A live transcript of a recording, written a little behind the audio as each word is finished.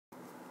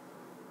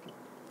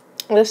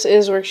This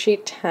is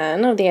worksheet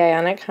 10 of the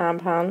Ionic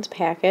Compounds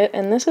packet,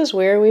 and this is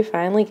where we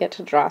finally get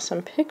to draw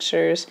some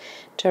pictures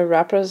to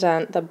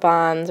represent the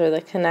bonds or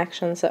the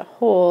connections that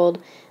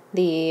hold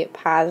the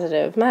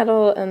positive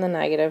metal and the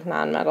negative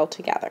nonmetal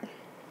together.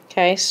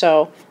 Okay,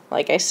 so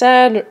like I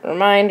said,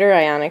 reminder,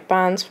 ionic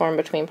bonds form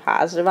between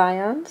positive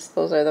ions,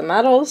 those are the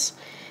metals,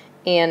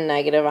 and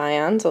negative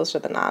ions, those are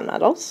the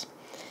nonmetals.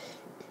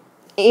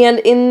 And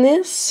in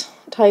this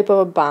type of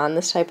a bond,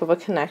 this type of a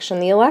connection,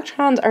 the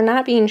electrons are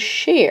not being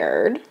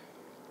shared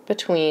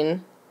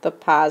between the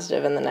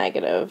positive and the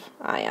negative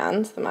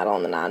ions, the metal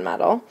and the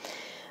nonmetal,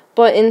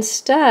 but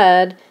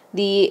instead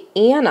the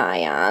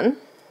anion,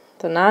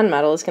 the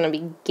nonmetal, is going to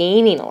be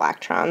gaining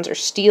electrons or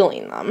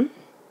stealing them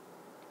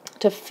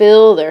to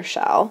fill their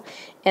shell,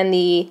 and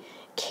the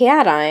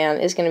cation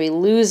is going to be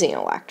losing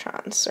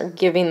electrons or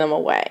giving them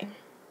away,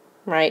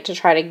 right, to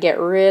try to get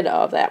rid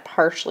of that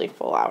partially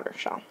full outer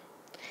shell.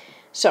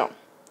 So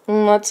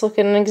let's look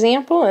at an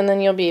example, and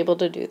then you'll be able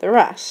to do the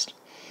rest.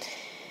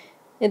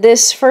 In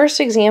this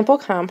first example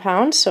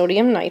compound,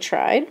 sodium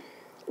nitride,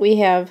 we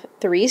have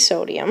 3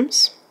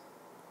 sodiums,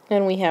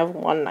 and we have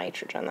 1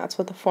 nitrogen. That's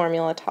what the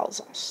formula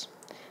tells us.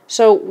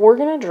 So we're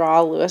going to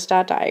draw a Lewis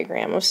dot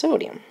diagram of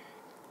sodium.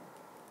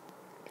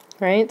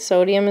 Right?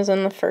 Sodium is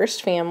in the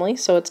first family,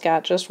 so it's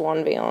got just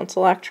 1 valence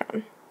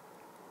electron.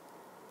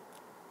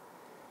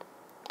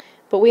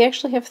 But we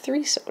actually have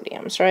 3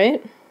 sodiums,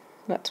 right?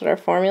 That's what our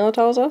formula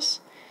tells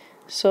us.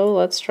 So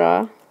let's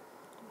draw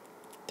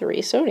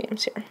 3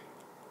 sodiums here.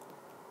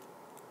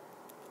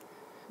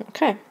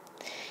 Okay.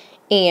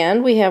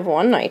 And we have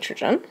 1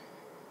 nitrogen.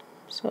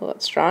 So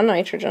let's draw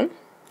nitrogen.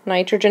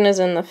 Nitrogen is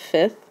in the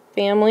 5th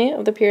family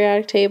of the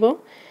periodic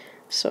table.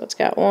 So it's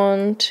got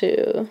 1,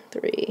 2,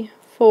 3,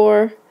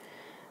 4,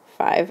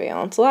 5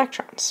 valence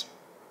electrons.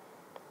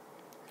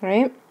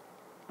 Right?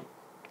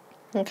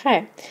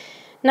 Okay.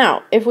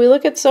 Now, if we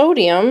look at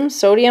sodium,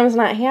 sodium is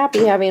not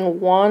happy having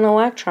 1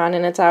 electron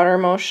in its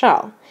outermost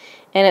shell.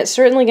 And it's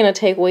certainly going to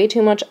take way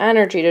too much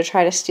energy to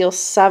try to steal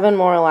 7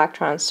 more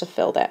electrons to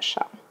fill that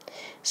shell.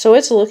 So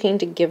it's looking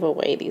to give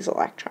away these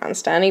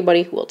electrons to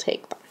anybody who will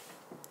take them.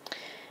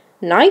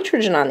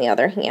 Nitrogen, on the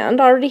other hand,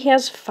 already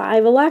has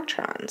 5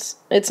 electrons.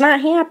 It's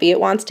not happy, it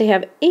wants to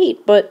have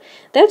 8, but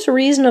that's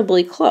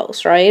reasonably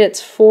close, right?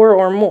 It's 4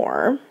 or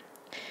more.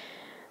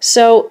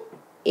 So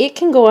it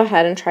can go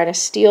ahead and try to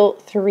steal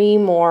 3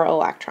 more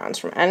electrons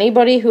from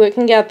anybody who it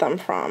can get them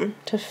from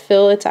to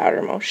fill its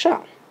outermost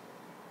shell.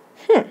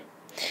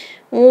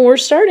 Well, we're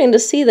starting to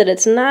see that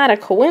it's not a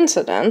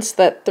coincidence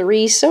that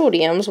 3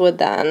 sodiums would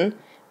then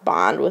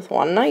bond with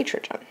 1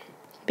 nitrogen,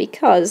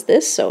 because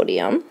this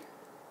sodium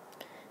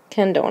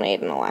can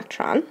donate an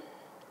electron,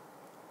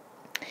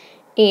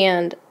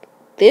 and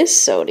this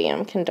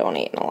sodium can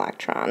donate an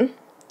electron,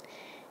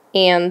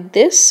 and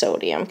this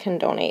sodium can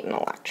donate an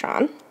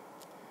electron.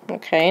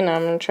 Okay, now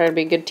I'm going to try to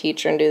be a good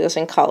teacher and do this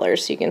in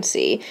colors so you can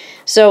see.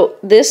 So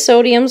this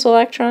sodium's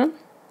electron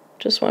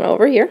just went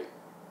over here,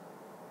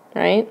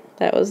 right?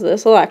 That was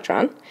this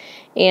electron.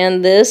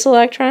 And this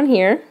electron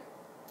here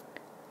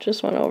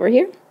just went over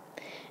here.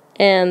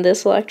 And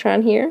this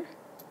electron here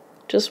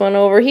just went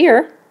over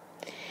here.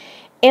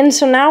 And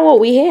so now what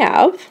we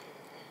have,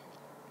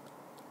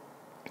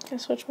 I'm going to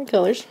switch my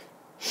colors.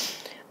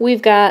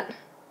 We've got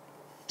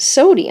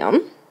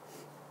sodium,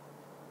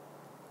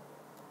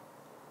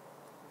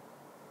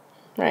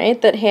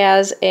 right, that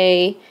has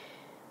a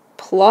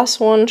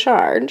 +1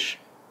 charge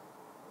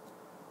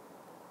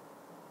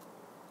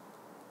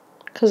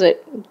because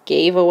it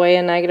gave away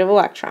a negative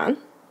electron.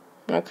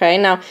 Okay,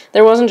 now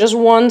there wasn't just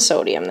 1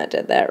 sodium that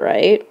did that,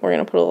 right? We're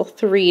going to put a little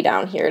 3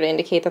 down here to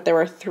indicate that there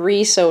were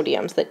 3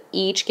 sodiums that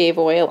each gave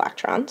away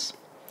electrons.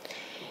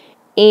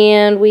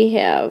 And we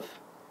have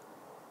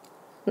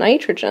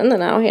nitrogen that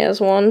now has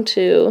 1,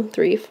 2,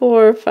 3,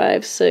 4,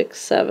 5, 6,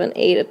 7,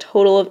 8, a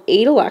total of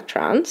 8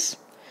 electrons.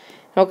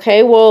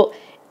 Okay, well,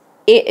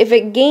 if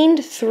it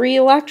gained 3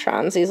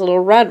 electrons, these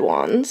little red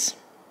ones,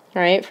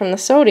 right, from the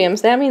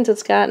sodiums, that means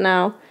it's got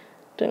now,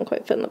 didn't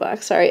quite fit in the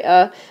box, sorry,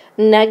 a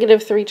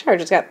 -3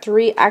 charge. It's got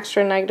 3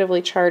 extra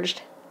negatively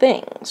charged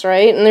things,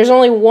 right? And there's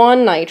only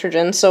 1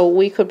 nitrogen, so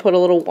we could put a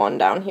little 1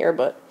 down here,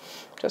 but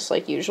just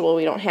like usual,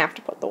 we don't have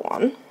to put the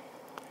 1.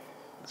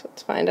 So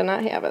it's fine to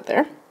not have it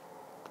there.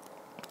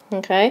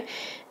 Okay,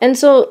 and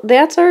so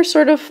that's our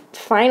sort of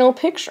final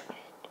picture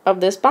of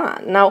this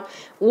bond. Now,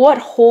 what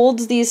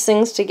holds these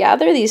things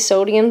together, these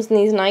sodiums and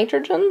these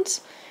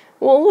nitrogens?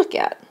 We'll look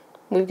at.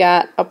 We've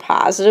got a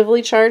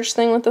positively charged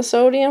thing with the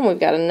sodium. We've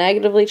got a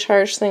negatively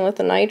charged thing with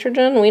the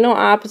nitrogen. We know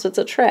opposites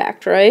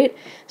attract, right?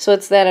 So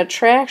it's that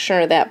attraction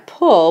or that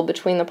pull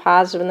between the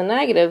positive and the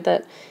negative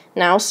that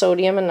now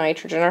sodium and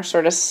nitrogen are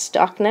sort of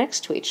stuck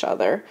next to each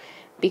other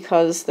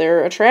because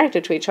they're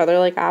attracted to each other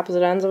like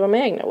opposite ends of a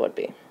magnet would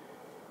be.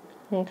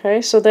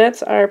 Okay, so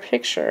that's our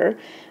picture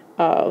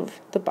of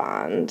the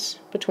bonds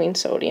between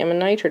sodium and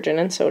nitrogen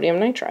and sodium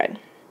nitride.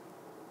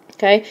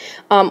 Okay,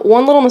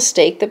 one little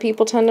mistake that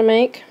people tend to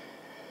make,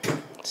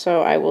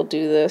 so I will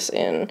do this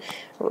in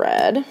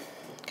red,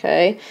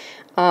 okay,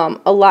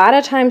 A lot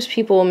of times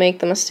people will make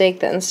the mistake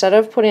that instead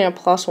of putting a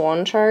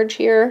 +1 charge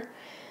here,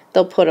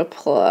 they'll put a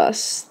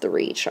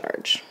 +3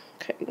 charge.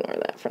 Okay, ignore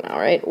that for now,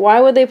 right? Why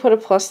would they put a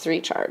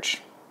 +3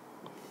 charge?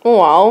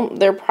 Well,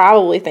 they're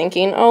probably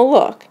thinking, oh,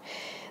 look,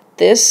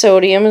 this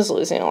sodium is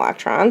losing an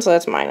electron, so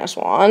that's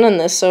 -1, and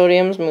this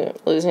sodium's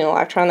losing an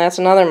electron, that's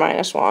another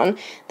 -1.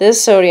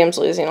 This sodium's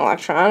losing an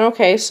electron,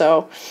 okay,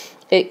 so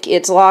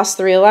it's lost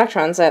 3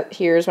 electrons,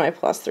 here's my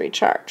 +3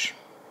 charge,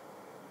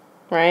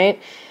 right?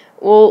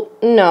 Well,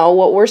 no,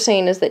 what we're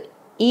saying is that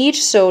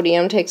each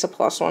sodium takes a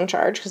 +1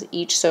 charge because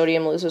each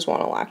sodium loses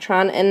 1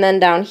 electron, and then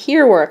down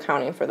here we're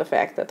accounting for the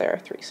fact that there are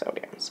 3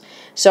 sodiums.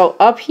 So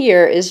up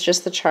here is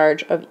just the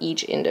charge of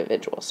each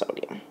individual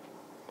sodium.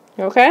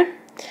 Okay?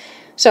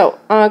 So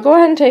go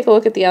ahead and take a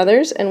look at the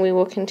others, and we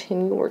will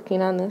continue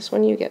working on this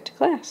when you get to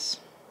class.